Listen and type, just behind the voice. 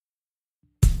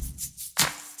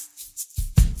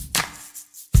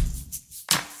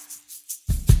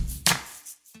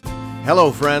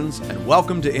Hello, friends, and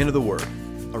welcome to Into the Word,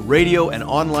 a radio and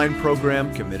online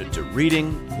program committed to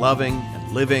reading, loving,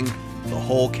 and living the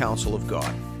whole counsel of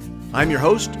God. I'm your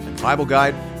host and Bible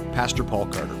guide, Pastor Paul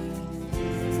Carter.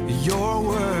 Your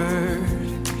word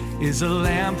is a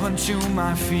lamp unto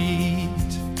my feet.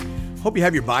 Hope you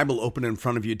have your Bible open in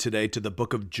front of you today to the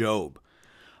book of Job.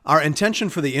 Our intention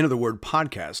for the Into the Word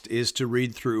podcast is to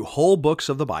read through whole books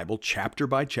of the Bible, chapter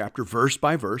by chapter, verse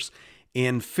by verse,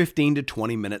 in 15 to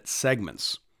 20 minute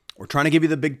segments. We're trying to give you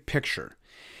the big picture.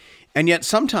 And yet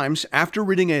sometimes, after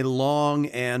reading a long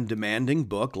and demanding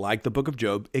book like the book of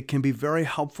Job, it can be very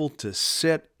helpful to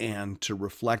sit and to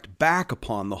reflect back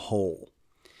upon the whole.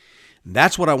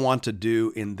 That's what I want to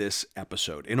do in this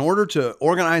episode. In order to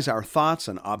organize our thoughts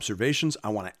and observations, I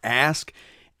want to ask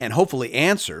and hopefully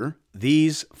answer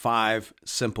these 5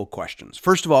 simple questions.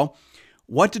 First of all,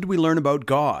 what did we learn about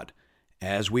God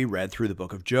as we read through the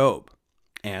book of Job?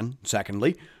 And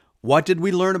secondly, what did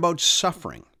we learn about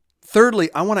suffering?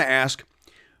 Thirdly, I want to ask,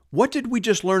 what did we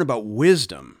just learn about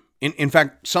wisdom? In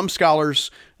fact, some scholars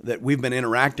that we've been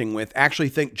interacting with actually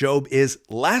think Job is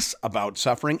less about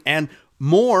suffering and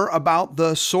more about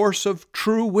the source of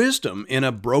true wisdom in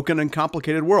a broken and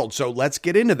complicated world. So let's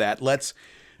get into that. Let's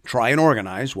try and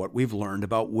organize what we've learned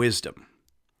about wisdom.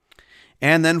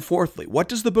 And then fourthly, what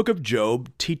does the book of Job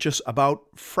teach us about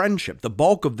friendship? The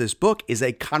bulk of this book is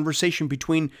a conversation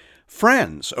between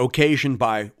friends, occasioned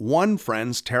by one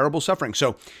friend's terrible suffering.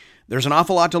 So there's an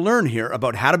awful lot to learn here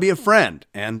about how to be a friend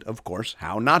and, of course,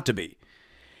 how not to be.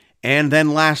 And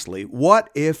then lastly,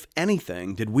 what, if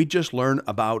anything, did we just learn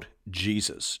about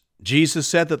Jesus? Jesus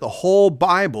said that the whole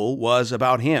Bible was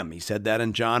about him. He said that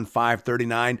in John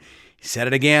 5:39. He said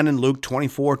it again in Luke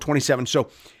 24:27. So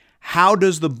how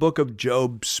does the book of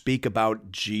Job speak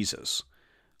about Jesus?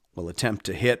 We'll attempt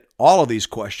to hit all of these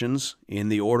questions in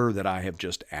the order that I have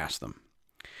just asked them.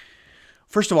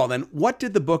 First of all, then, what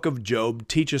did the book of Job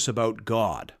teach us about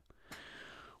God?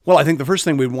 Well, I think the first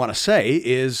thing we'd want to say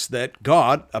is that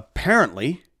God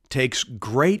apparently takes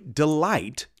great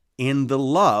delight in the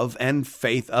love and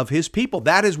faith of his people.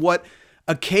 That is what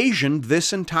occasioned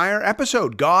this entire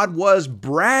episode. God was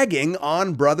bragging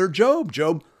on brother Job.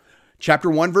 Job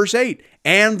chapter 1, verse 8,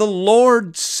 "And the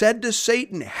Lord said to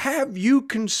Satan, have you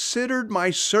considered my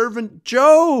servant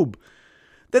Job?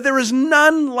 That there is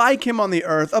none like him on the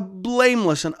earth, a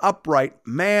blameless and upright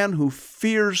man who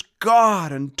fears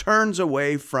God and turns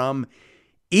away from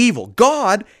evil."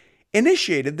 God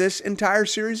initiated this entire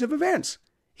series of events.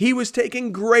 He was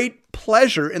taking great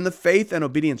pleasure in the faith and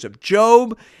obedience of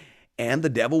Job, and the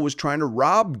devil was trying to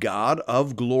rob God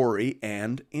of glory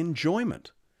and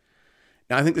enjoyment.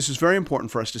 Now, I think this is very important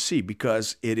for us to see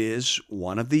because it is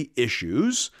one of the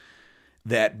issues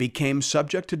that became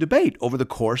subject to debate over the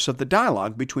course of the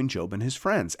dialogue between Job and his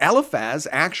friends. Eliphaz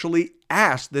actually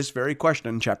asked this very question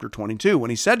in chapter 22 when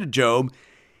he said to Job,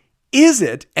 "Is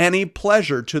it any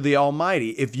pleasure to the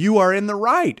Almighty if you are in the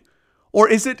right? Or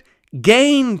is it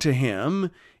gain to him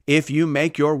if you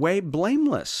make your way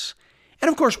blameless?"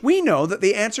 And of course, we know that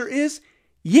the answer is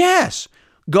yes.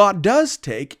 God does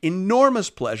take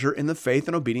enormous pleasure in the faith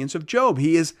and obedience of Job.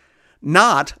 He is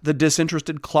not the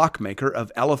disinterested clockmaker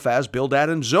of Eliphaz, Bildad,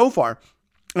 and Zophar,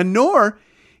 and nor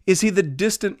is he the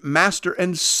distant master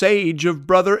and sage of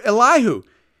brother Elihu.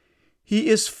 He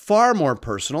is far more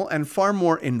personal and far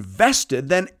more invested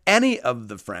than any of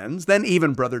the friends, than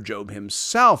even brother Job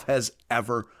himself has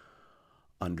ever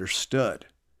understood.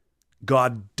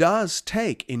 God does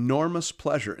take enormous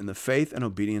pleasure in the faith and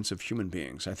obedience of human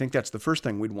beings. I think that's the first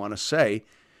thing we'd want to say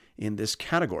in this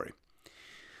category.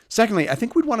 Secondly, I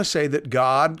think we'd want to say that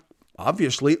God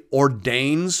obviously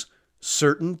ordains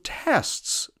certain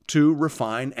tests to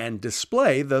refine and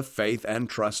display the faith and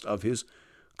trust of his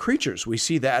creatures. We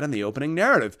see that in the opening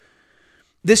narrative.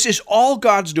 This is all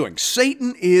God's doing.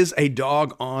 Satan is a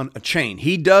dog on a chain.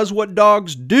 He does what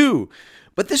dogs do.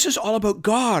 But this is all about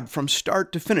God from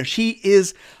start to finish. He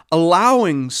is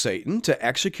allowing Satan to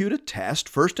execute a test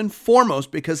first and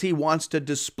foremost because he wants to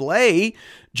display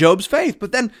Job's faith.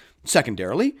 But then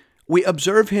secondarily, we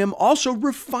observe him also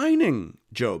refining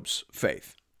Job's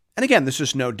faith. And again, this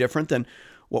is no different than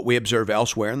what we observe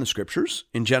elsewhere in the scriptures.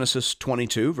 In Genesis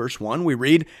 22, verse 1, we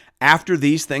read, "After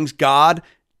these things, God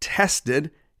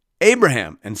tested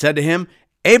Abraham and said to him,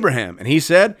 'Abraham,' and he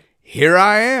said, 'Here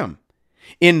I am.'"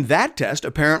 In that test,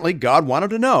 apparently, God wanted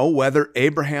to know whether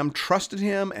Abraham trusted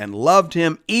him and loved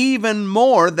him even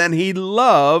more than he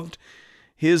loved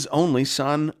his only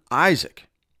son, Isaac.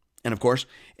 And of course,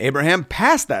 Abraham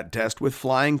passed that test with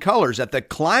flying colors. At the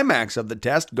climax of the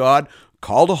test, God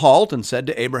called a halt and said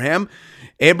to Abraham,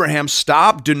 Abraham,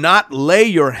 stop, do not lay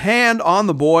your hand on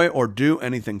the boy or do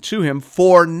anything to him,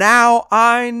 for now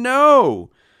I know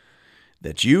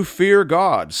that you fear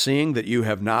God, seeing that you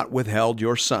have not withheld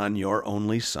your son, your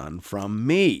only son, from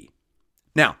me.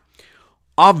 Now,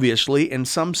 obviously, in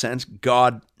some sense,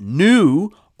 God knew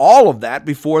all of that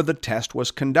before the test was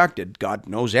conducted. God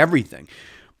knows everything.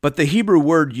 But the Hebrew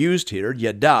word used here,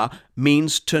 yada,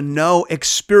 means to know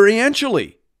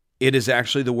experientially. It is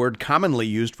actually the word commonly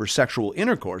used for sexual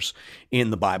intercourse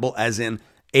in the Bible, as in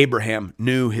Abraham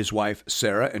knew his wife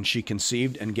Sarah, and she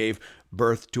conceived and gave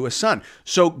birth to a son.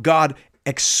 So God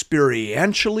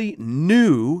experientially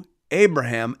knew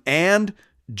Abraham and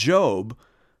Job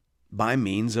by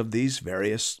means of these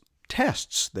various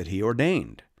tests that he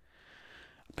ordained.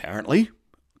 Apparently,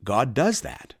 God does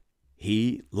that.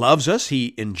 He loves us,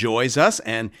 he enjoys us,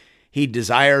 and he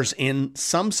desires in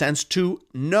some sense to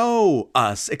know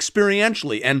us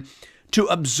experientially and to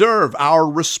observe our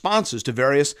responses to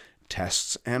various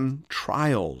tests and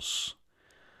trials.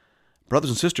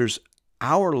 Brothers and sisters,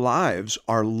 our lives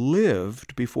are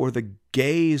lived before the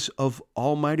gaze of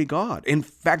Almighty God. In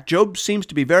fact, Job seems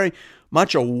to be very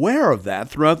much aware of that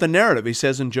throughout the narrative. He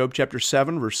says in Job chapter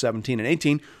 7, verse 17 and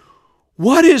 18,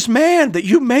 "What is man that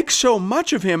you make so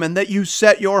much of him and that you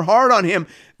set your heart on him?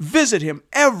 Visit him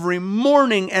every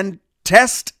morning and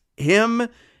test him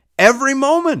every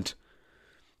moment."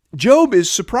 Job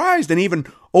is surprised and even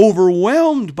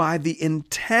overwhelmed by the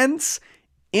intense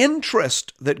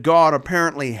interest that God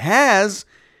apparently has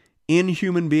in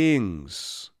human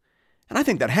beings. And I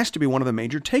think that has to be one of the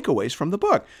major takeaways from the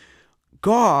book.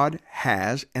 God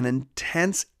has an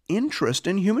intense interest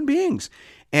in human beings,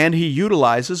 and he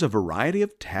utilizes a variety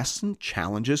of tests and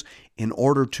challenges in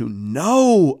order to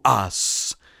know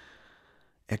us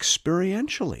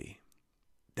experientially.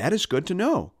 That is good to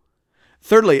know.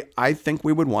 Thirdly, I think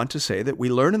we would want to say that we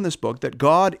learn in this book that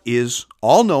God is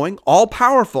all-knowing,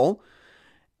 all-powerful,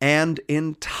 and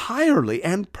entirely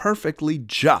and perfectly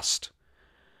just.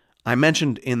 I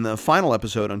mentioned in the final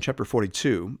episode on chapter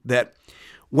 42 that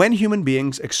when human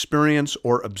beings experience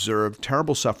or observe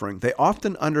terrible suffering, they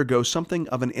often undergo something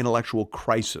of an intellectual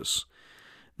crisis.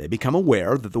 They become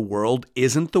aware that the world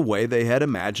isn't the way they had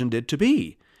imagined it to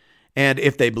be. And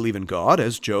if they believe in God,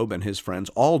 as Job and his friends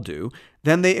all do,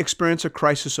 then they experience a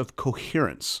crisis of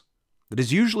coherence that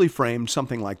is usually framed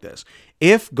something like this.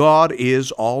 If God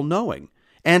is all-knowing,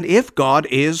 and if God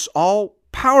is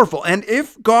all-powerful, and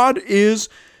if God is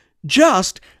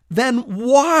just, then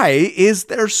why is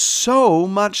there so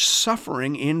much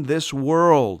suffering in this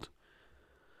world?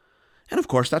 And of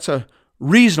course, that's a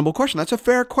reasonable question. That's a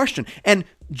fair question. And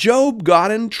Job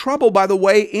got in trouble by the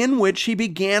way in which he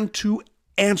began to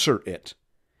answer it.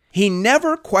 He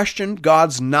never questioned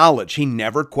God's knowledge. He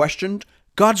never questioned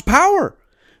God's power.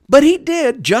 But he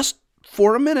did, just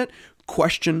for a minute,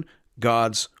 question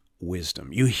God's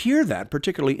wisdom. You hear that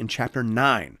particularly in chapter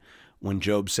 9 when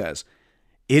Job says,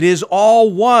 "It is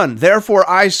all one. Therefore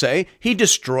I say, he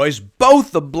destroys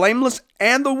both the blameless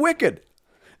and the wicked.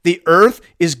 The earth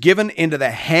is given into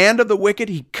the hand of the wicked.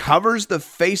 He covers the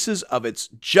faces of its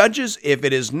judges. If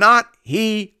it is not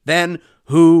he, then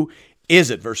who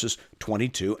is it?" Verses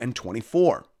 22 and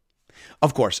 24.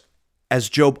 Of course, as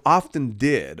Job often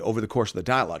did over the course of the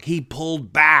dialogue, he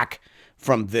pulled back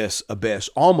from this abyss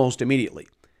almost immediately.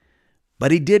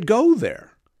 But he did go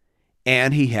there,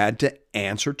 and he had to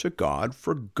answer to God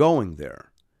for going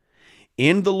there.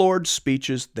 In the Lord's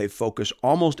speeches, they focus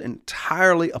almost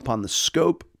entirely upon the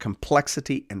scope,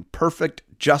 complexity, and perfect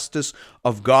justice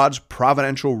of God's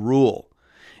providential rule.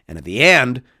 And at the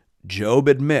end, Job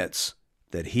admits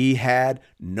that he had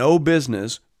no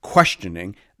business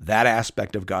questioning that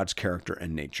aspect of God's character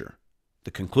and nature.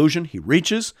 The conclusion he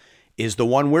reaches is the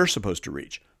one we're supposed to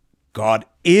reach. God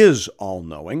is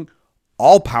all-knowing,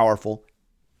 all-powerful,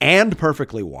 and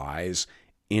perfectly wise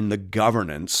in the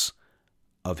governance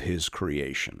of his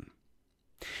creation.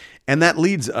 And that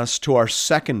leads us to our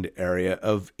second area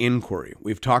of inquiry.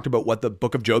 We've talked about what the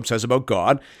book of Job says about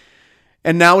God,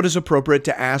 and now it is appropriate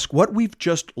to ask what we've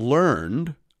just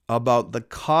learned about the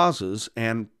causes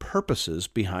and purposes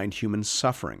behind human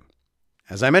suffering.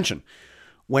 As I mentioned,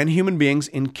 when human beings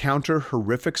encounter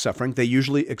horrific suffering, they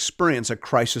usually experience a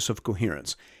crisis of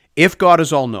coherence. If God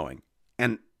is all-knowing,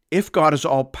 and if God is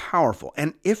all-powerful,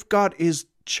 and if God is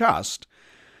just,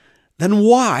 then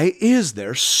why is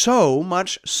there so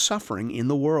much suffering in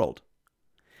the world?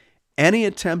 Any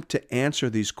attempt to answer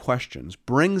these questions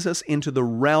brings us into the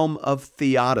realm of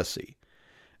theodicy.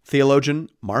 Theologian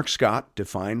Mark Scott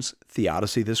defines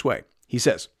theodicy this way. He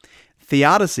says,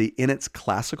 "Theodicy in its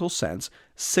classical sense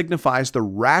signifies the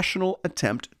rational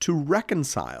attempt to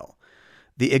reconcile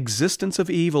the existence of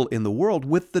evil in the world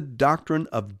with the doctrine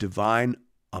of divine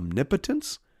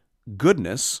omnipotence,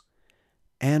 goodness,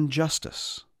 and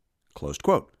justice. Closed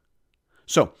quote.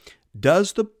 So,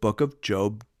 does the book of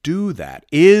Job do that?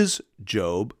 Is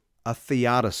Job a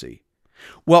theodicy?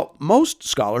 Well, most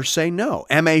scholars say no.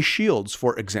 M.A. Shields,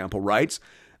 for example, writes,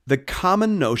 "The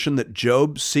common notion that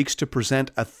Job seeks to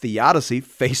present a theodicy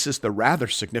faces the rather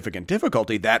significant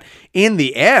difficulty that, in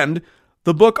the end,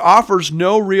 the book offers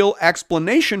no real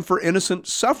explanation for innocent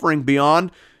suffering beyond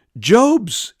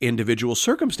Job's individual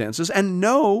circumstances and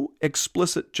no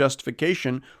explicit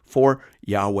justification for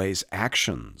Yahweh's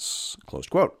actions." Closed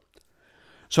quote.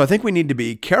 So I think we need to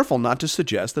be careful not to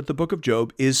suggest that the book of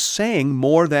Job is saying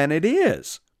more than it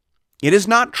is. It is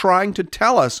not trying to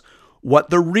tell us what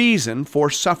the reason for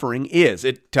suffering is.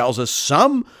 It tells us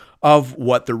some of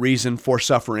what the reason for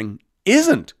suffering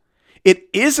isn't. It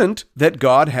isn't that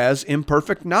God has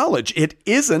imperfect knowledge. It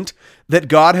isn't that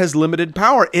God has limited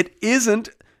power. It isn't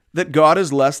that God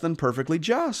is less than perfectly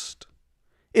just.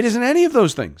 It isn't any of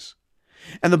those things.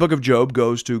 And the book of Job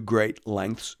goes to great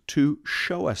lengths to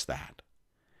show us that.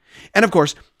 And of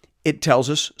course, it tells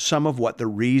us some of what the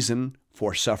reason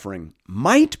for suffering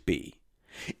might be.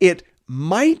 It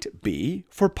might be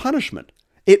for punishment.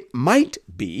 It might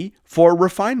be for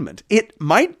refinement. It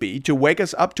might be to wake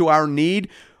us up to our need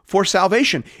for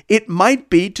salvation. It might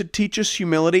be to teach us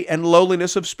humility and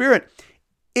lowliness of spirit.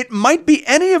 It might be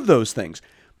any of those things.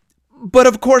 But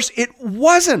of course, it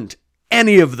wasn't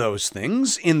any of those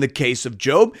things in the case of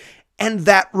Job. And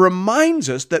that reminds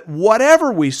us that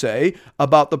whatever we say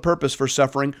about the purpose for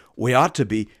suffering, we ought to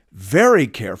be very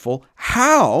careful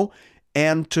how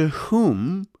and to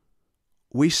whom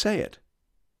we say it.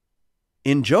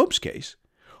 In Job's case,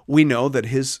 we know that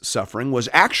his suffering was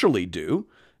actually due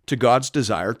to God's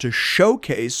desire to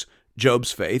showcase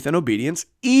Job's faith and obedience,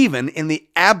 even in the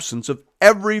absence of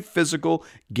every physical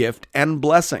gift and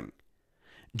blessing.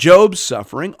 Job's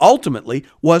suffering ultimately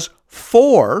was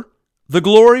for the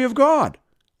glory of God.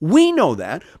 We know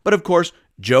that, but of course,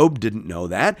 Job didn't know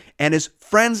that, and his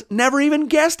friends never even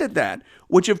guessed at that,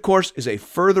 which of course is a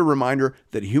further reminder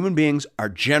that human beings are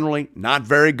generally not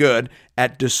very good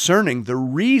at discerning the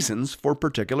reasons for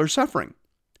particular suffering.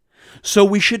 So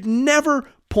we should never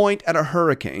point at a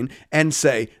hurricane and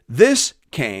say, this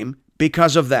came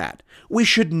because of that. We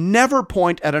should never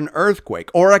point at an earthquake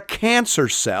or a cancer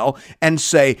cell and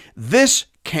say, this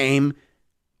came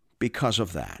because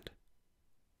of that.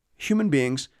 Human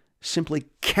beings simply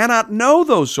cannot know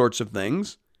those sorts of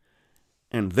things,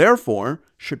 and therefore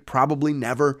should probably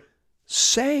never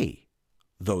say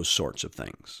those sorts of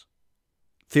things.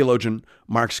 Theologian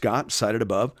Mark Scott, cited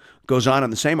above, goes on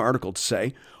in the same article to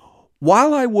say,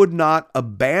 "While I would not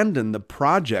abandon the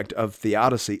project of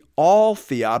theodicy, all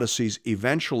theodicies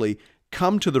eventually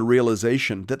come to the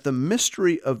realization that the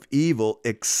mystery of evil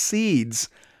exceeds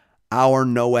our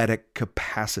noetic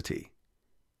capacity.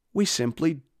 We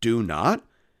simply do not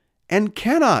and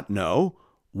cannot know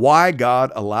why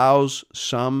God allows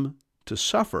some to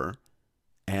suffer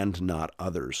and not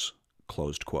others."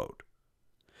 Closed quote.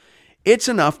 It's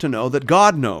enough to know that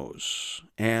God knows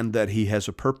and that He has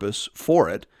a purpose for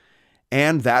it,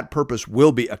 and that purpose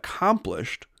will be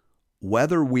accomplished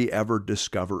whether we ever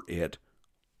discover it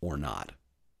or not.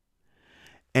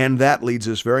 And that leads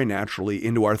us very naturally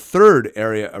into our third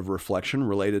area of reflection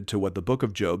related to what the book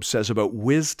of Job says about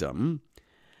wisdom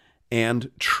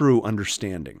and true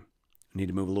understanding. I need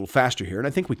to move a little faster here, and I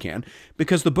think we can,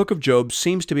 because the book of Job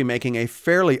seems to be making a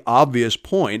fairly obvious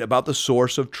point about the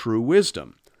source of true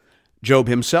wisdom. Job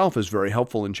himself is very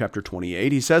helpful in chapter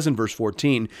 28. He says in verse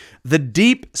 14, "The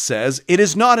deep says, 'It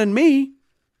is not in me,'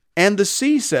 and the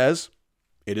sea says,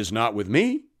 'It is not with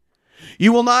me.'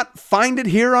 You will not find it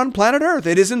here on planet Earth.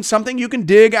 It isn't something you can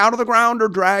dig out of the ground or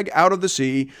drag out of the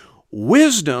sea.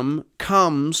 Wisdom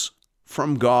comes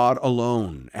from God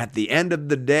alone." At the end of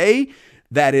the day,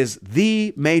 that is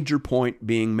the major point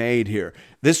being made here.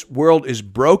 This world is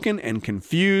broken and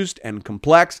confused and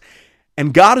complex,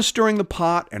 and God is stirring the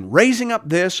pot and raising up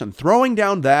this and throwing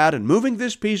down that and moving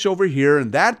this piece over here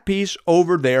and that piece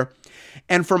over there.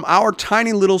 And from our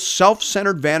tiny little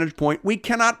self-centered vantage point, we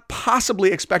cannot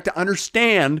possibly expect to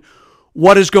understand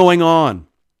what is going on.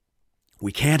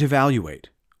 We can't evaluate.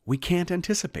 We can't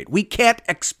anticipate. We can't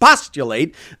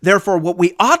expostulate. Therefore, what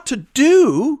we ought to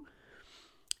do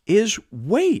is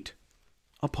wait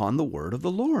upon the word of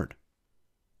the Lord.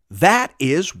 That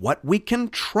is what we can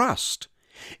trust.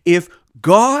 If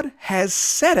God has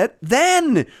said it,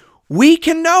 then we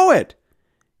can know it.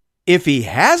 If He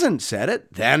hasn't said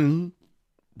it, then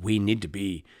we need to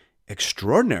be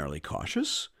extraordinarily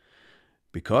cautious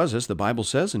because, as the Bible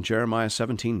says in Jeremiah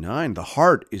 17:9, the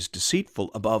heart is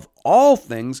deceitful above all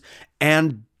things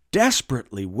and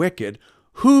desperately wicked.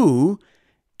 Who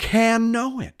can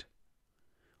know it?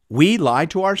 We lie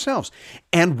to ourselves,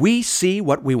 and we see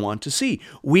what we want to see.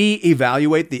 We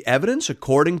evaluate the evidence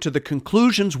according to the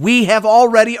conclusions we have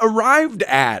already arrived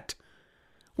at.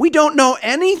 We don't know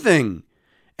anything,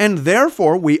 and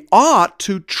therefore we ought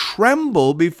to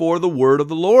tremble before the word of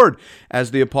the Lord.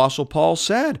 As the Apostle Paul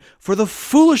said, "For the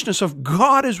foolishness of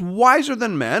God is wiser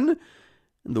than men,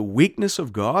 and the weakness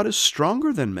of God is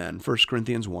stronger than men." 1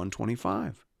 Corinthians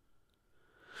 1:25.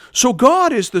 So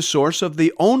God is the source of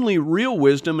the only real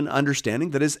wisdom and understanding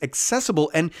that is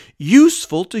accessible and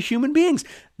useful to human beings.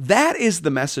 That is the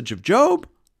message of Job,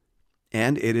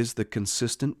 and it is the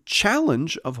consistent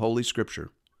challenge of Holy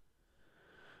Scripture.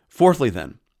 Fourthly,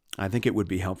 then, I think it would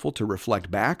be helpful to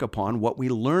reflect back upon what we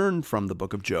learned from the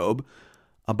book of Job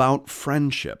about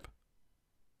friendship.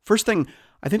 First thing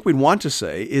I think we'd want to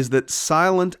say is that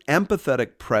silent,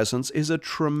 empathetic presence is a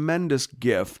tremendous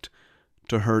gift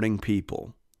to hurting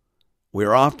people. We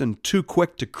are often too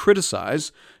quick to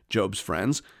criticize Job's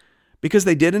friends because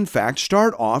they did, in fact,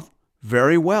 start off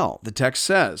very well. The text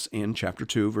says in chapter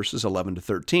 2, verses 11 to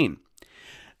 13.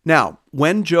 Now,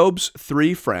 when Job's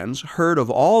 3 friends heard of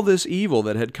all this evil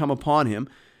that had come upon him,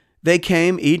 they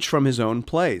came each from his own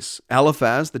place: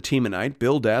 Eliphaz the Temanite,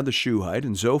 Bildad the Shuhite,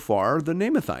 and Zophar the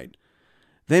Naamathite.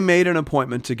 They made an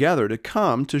appointment together to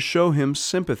come to show him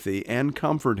sympathy and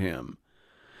comfort him.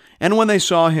 And when they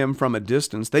saw him from a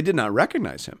distance, they did not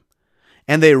recognize him.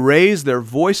 And they raised their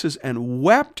voices and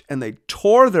wept, and they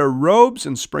tore their robes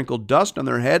and sprinkled dust on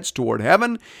their heads toward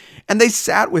heaven. And they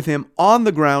sat with him on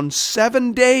the ground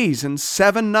 7 days and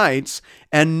 7 nights,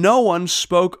 and no one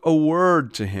spoke a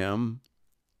word to him,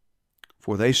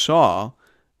 for they saw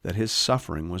that his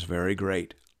suffering was very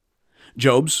great.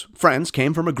 Job's friends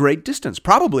came from a great distance,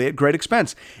 probably at great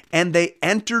expense, and they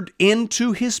entered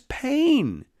into his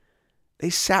pain. They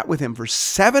sat with him for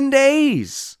 7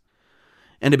 days.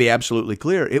 And to be absolutely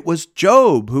clear, it was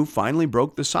Job who finally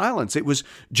broke the silence. It was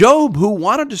Job who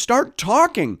wanted to start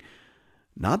talking,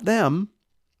 not them.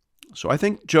 So I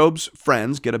think Job's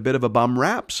friends get a bit of a bum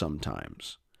rap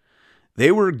sometimes.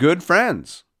 They were good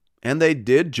friends, and they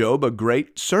did Job a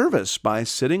great service by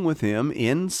sitting with him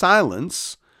in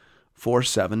silence for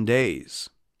 7 days.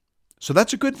 So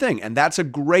that's a good thing, and that's a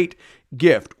great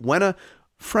gift. When a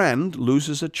friend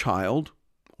loses a child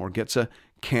or gets a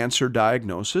cancer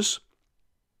diagnosis,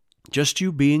 just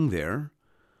you being there,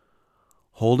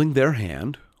 holding their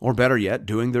hand, or better yet,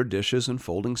 doing their dishes and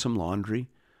folding some laundry,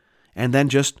 and then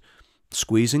just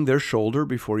squeezing their shoulder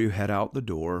before you head out the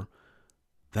door,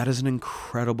 that is an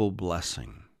incredible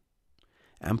blessing.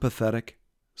 Empathetic,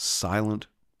 silent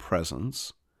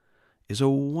presence is a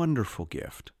wonderful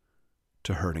gift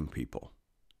to hurting people.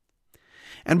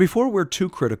 And before we're too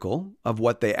critical of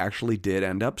what they actually did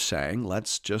end up saying,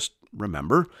 let's just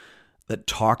remember that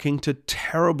talking to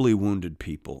terribly wounded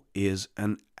people is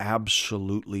an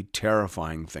absolutely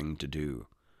terrifying thing to do.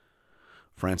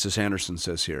 Francis Anderson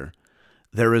says here,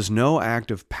 "There is no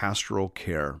act of pastoral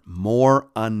care more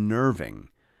unnerving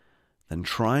than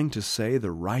trying to say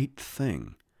the right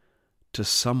thing to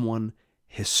someone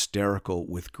hysterical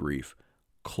with grief."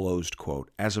 Closed quote.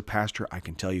 As a pastor, I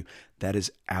can tell you that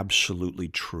is absolutely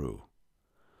true.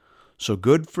 So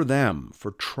good for them for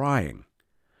trying.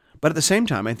 But at the same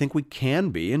time, I think we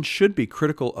can be and should be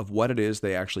critical of what it is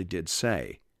they actually did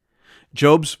say.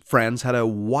 Job's friends had a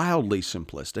wildly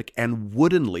simplistic and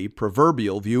woodenly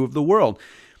proverbial view of the world,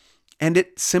 and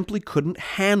it simply couldn't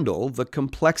handle the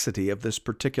complexity of this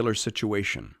particular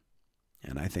situation.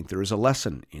 And I think there is a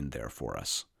lesson in there for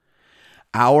us.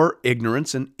 Our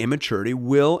ignorance and immaturity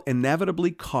will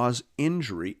inevitably cause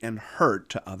injury and hurt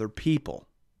to other people.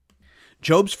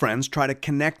 Job's friends try to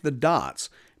connect the dots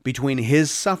between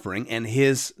his suffering and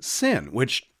his sin,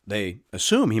 which they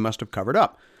assume he must have covered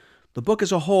up. The book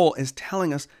as a whole is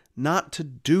telling us not to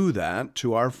do that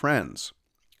to our friends.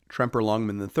 Tremper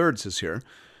Longman III says here,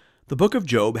 "The book of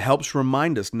Job helps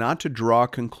remind us not to draw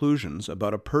conclusions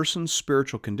about a person's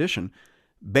spiritual condition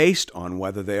based on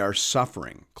whether they are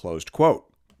suffering." Closed quote.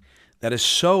 That is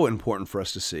so important for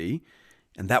us to see,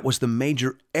 and that was the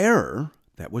major error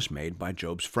that was made by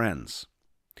Job's friends.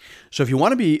 So if you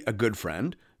want to be a good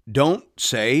friend, don't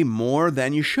say more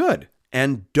than you should,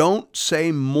 and don't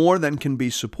say more than can be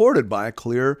supported by a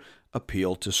clear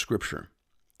appeal to Scripture.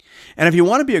 And if you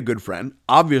want to be a good friend,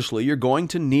 obviously you're going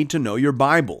to need to know your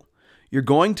Bible. You're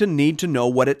going to need to know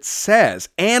what it says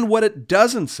and what it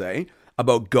doesn't say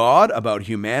about God, about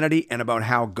humanity, and about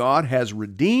how God has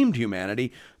redeemed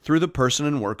humanity through the person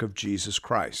and work of Jesus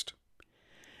Christ.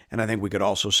 And I think we could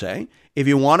also say, if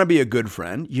you want to be a good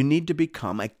friend, you need to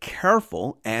become a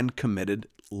careful and committed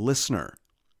listener.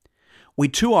 We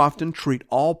too often treat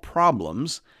all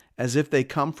problems as if they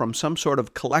come from some sort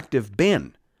of collective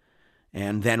bin,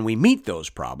 and then we meet those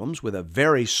problems with a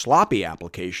very sloppy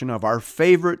application of our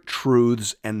favorite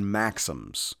truths and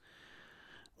maxims.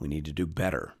 We need to do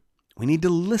better. We need to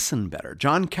listen better.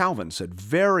 John Calvin said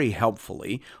very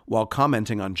helpfully while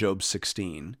commenting on Job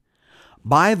 16,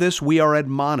 "By this we are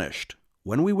admonished,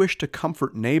 when we wish to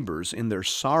comfort neighbors in their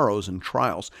sorrows and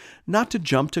trials, not to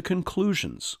jump to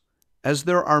conclusions, as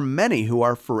there are many who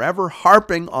are forever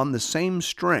harping on the same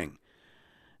string,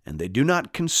 and they do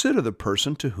not consider the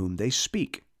person to whom they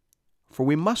speak. For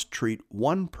we must treat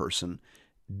one person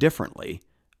differently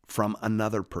from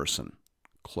another person."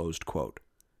 Closed quote.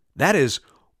 That is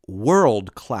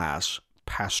world-class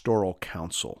pastoral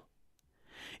counsel.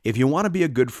 If you want to be a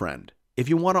good friend, if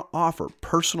you want to offer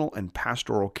personal and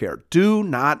pastoral care, do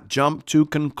not jump to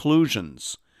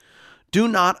conclusions. Do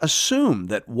not assume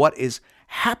that what is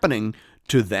happening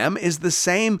to them is the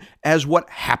same as what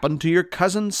happened to your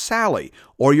cousin Sally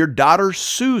or your daughter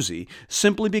Susie,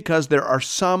 simply because there are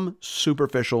some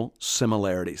superficial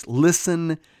similarities.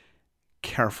 Listen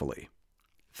carefully.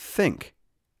 Think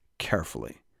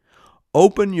carefully.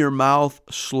 Open your mouth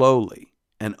slowly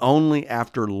and only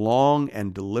after long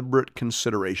and deliberate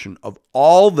consideration of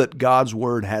all that God's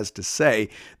Word has to say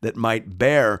that might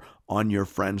bear on your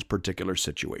friend's particular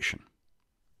situation.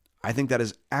 I think that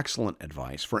is excellent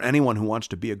advice for anyone who wants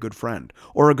to be a good friend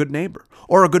or a good neighbor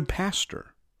or a good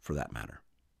pastor, for that matter.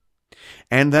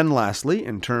 And then lastly,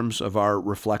 in terms of our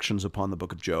reflections upon the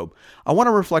book of Job, I want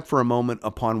to reflect for a moment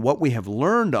upon what we have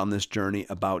learned on this journey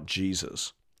about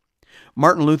Jesus.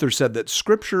 Martin Luther said that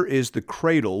Scripture is the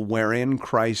cradle wherein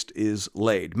Christ is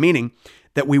laid, meaning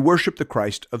that we worship the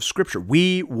Christ of Scripture.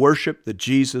 We worship the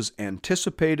Jesus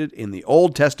anticipated in the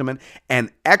Old Testament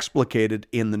and explicated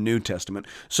in the New Testament.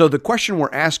 So the question we're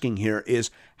asking here is,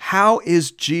 how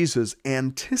is Jesus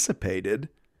anticipated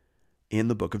in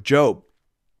the book of Job?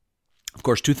 Of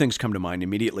course, two things come to mind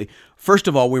immediately. First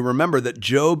of all, we remember that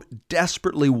Job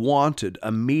desperately wanted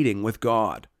a meeting with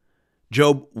God.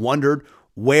 Job wondered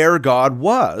where God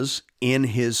was in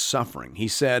his suffering. He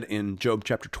said in Job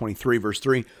chapter 23, verse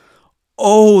 3,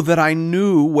 "Oh, that I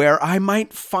knew where I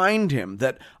might find him,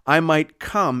 that I might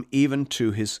come even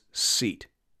to his seat."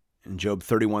 In Job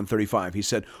 31:35, he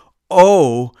said,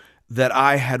 "Oh, that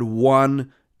I had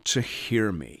one to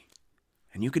hear me."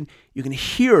 And you can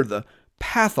hear the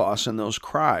pathos in those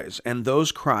cries, and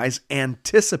those cries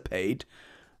anticipate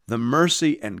the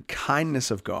mercy and kindness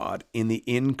of God in the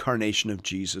incarnation of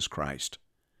Jesus Christ.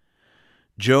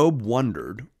 Job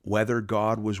wondered whether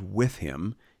God was with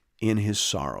him in his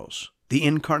sorrows. The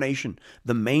incarnation,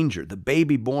 the manger, the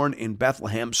baby born in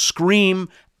Bethlehem scream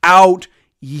out,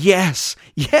 yes,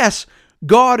 yes,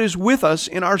 God is with us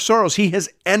in our sorrows. He has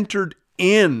entered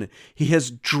in. He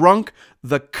has drunk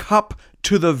the cup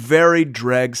to the very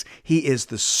dregs. He is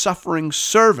the suffering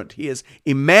servant. He is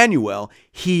Emmanuel.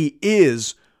 He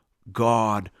is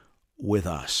God with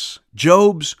us.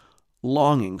 Job's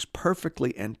longings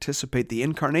perfectly anticipate the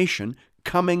incarnation,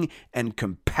 coming, and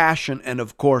compassion, and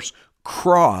of course,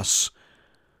 cross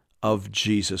of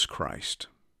Jesus Christ.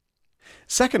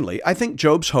 Secondly, I think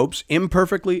Job's hopes,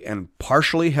 imperfectly and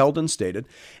partially held and stated,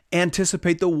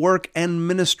 anticipate the work and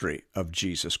ministry of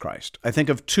Jesus Christ. I think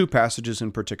of two passages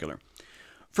in particular.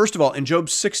 First of all, in Job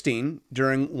 16,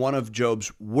 during one of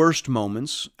Job's worst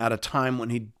moments, at a time when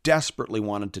he desperately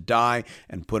wanted to die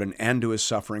and put an end to his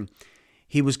suffering,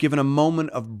 he was given a moment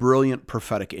of brilliant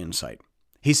prophetic insight.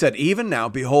 He said, "Even now,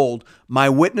 behold, my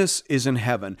witness is in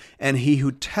heaven, and he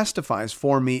who testifies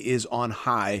for me is on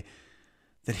high,"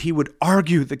 that he would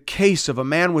argue the case of a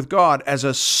man with God as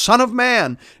a son of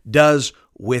man does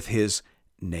with his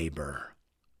neighbor.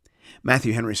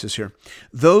 Matthew Henry says here,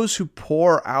 "Those who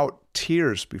pour out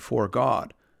tears before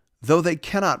God, though they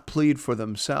cannot plead for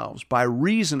themselves by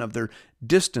reason of their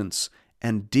distance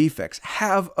and defects,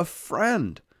 have a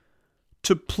friend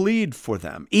to plead for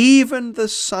them, even the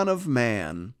Son of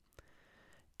Man.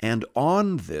 And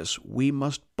on this we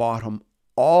must bottom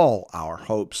all our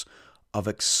hopes of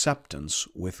acceptance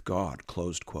with God."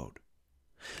 Closed quote.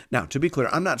 Now, to be clear,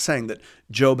 I'm not saying that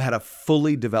Job had a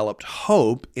fully developed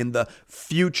hope in the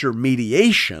future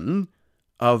mediation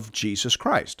of Jesus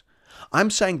Christ. I'm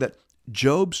saying that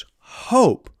Job's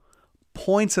hope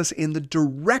points us in the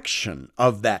direction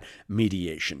of that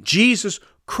mediation. Jesus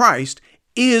Christ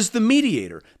is the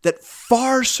mediator that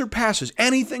far surpasses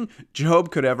anything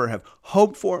Job could ever have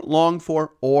hoped for, longed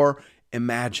for, or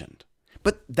imagined.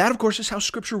 But that, of course, is how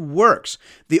Scripture works.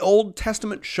 The Old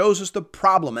Testament shows us the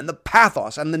problem and the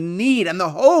pathos and the need and the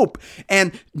hope.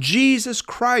 And Jesus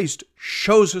Christ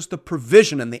shows us the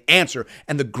provision and the answer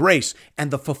and the grace and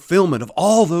the fulfillment of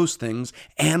all those things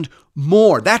and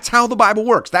more. That's how the Bible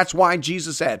works. That's why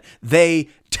Jesus said, "They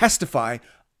testify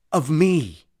of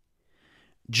me."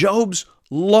 Job's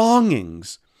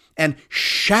longings and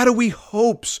shadowy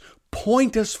hopes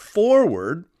point us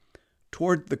forward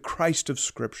toward the Christ of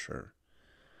Scripture.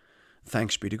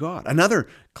 Thanks be to God. Another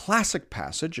classic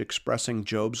passage expressing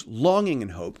Job's longing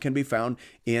and hope can be found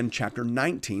in chapter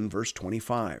 19, verse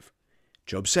 25.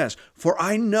 Job says, "For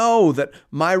I know that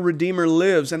my Redeemer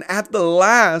lives, and at the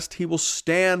last he will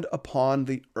stand upon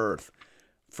the earth."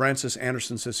 Francis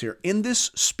Anderson says here, in this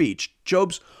speech,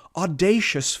 Job's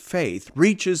audacious faith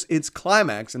reaches its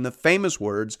climax in the famous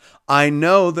words, "I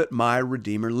know that my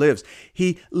Redeemer lives."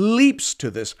 He leaps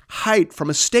to this height from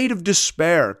a state of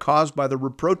despair caused by the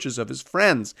reproaches of his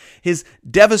friends, his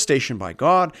devastation by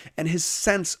God, and his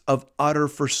sense of utter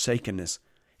forsakenness.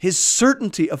 His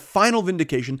certainty of final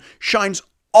vindication shines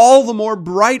all the more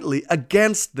brightly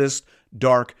against this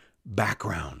dark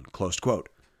background. Close quote.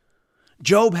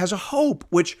 Job has a hope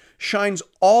which shines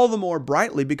all the more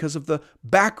brightly because of the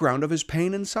background of his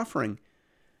pain and suffering.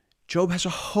 Job has a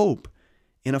hope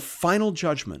in a final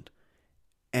judgment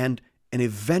and an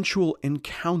eventual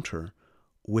encounter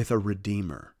with a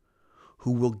Redeemer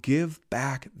who will give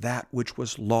back that which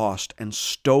was lost and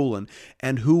stolen,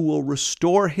 and who will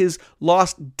restore his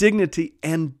lost dignity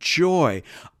and joy.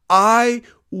 "I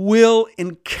will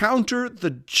encounter the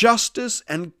justice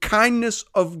and kindness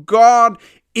of God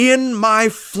in my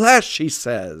flesh," he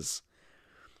says.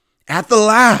 "At the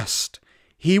last,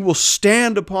 he will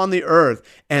stand upon the earth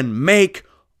and make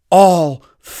all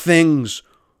things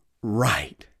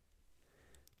right."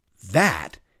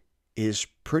 That is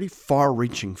pretty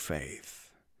far-reaching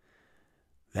faith.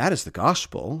 That is the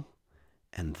gospel,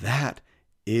 and that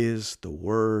is the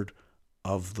word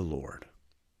of the Lord.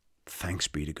 Thanks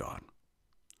be to God.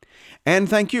 And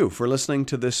thank you for listening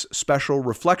to this special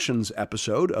Reflections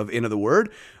episode of Into the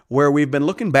Word, where we've been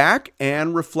looking back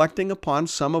and reflecting upon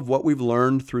some of what we've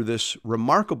learned through this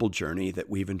remarkable journey that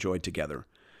we've enjoyed together.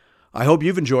 I hope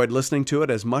you've enjoyed listening to it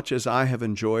as much as I have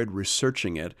enjoyed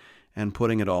researching it and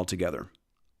putting it all together.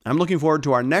 I'm looking forward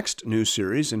to our next new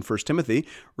series in 1 Timothy,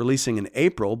 releasing in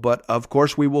April, but of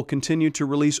course we will continue to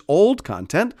release old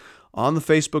content on the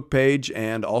Facebook page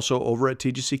and also over at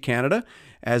TGC Canada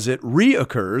as it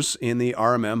reoccurs in the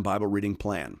RMM Bible Reading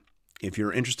Plan. If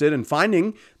you're interested in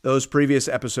finding those previous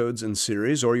episodes and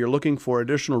series, or you're looking for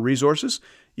additional resources,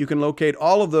 you can locate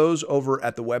all of those over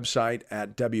at the website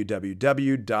at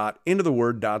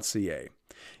www.intotheword.ca.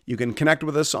 You can connect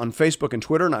with us on Facebook and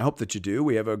Twitter, and I hope that you do.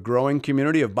 We have a growing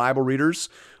community of Bible readers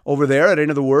over there at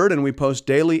Into the Word, and we post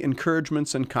daily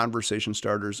encouragements and conversation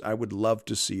starters. I would love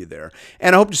to see you there.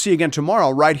 And I hope to see you again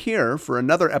tomorrow right here for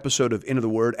another episode of Into the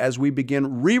Word as we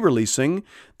begin re-releasing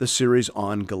the series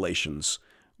on Galatians.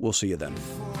 We'll see you then.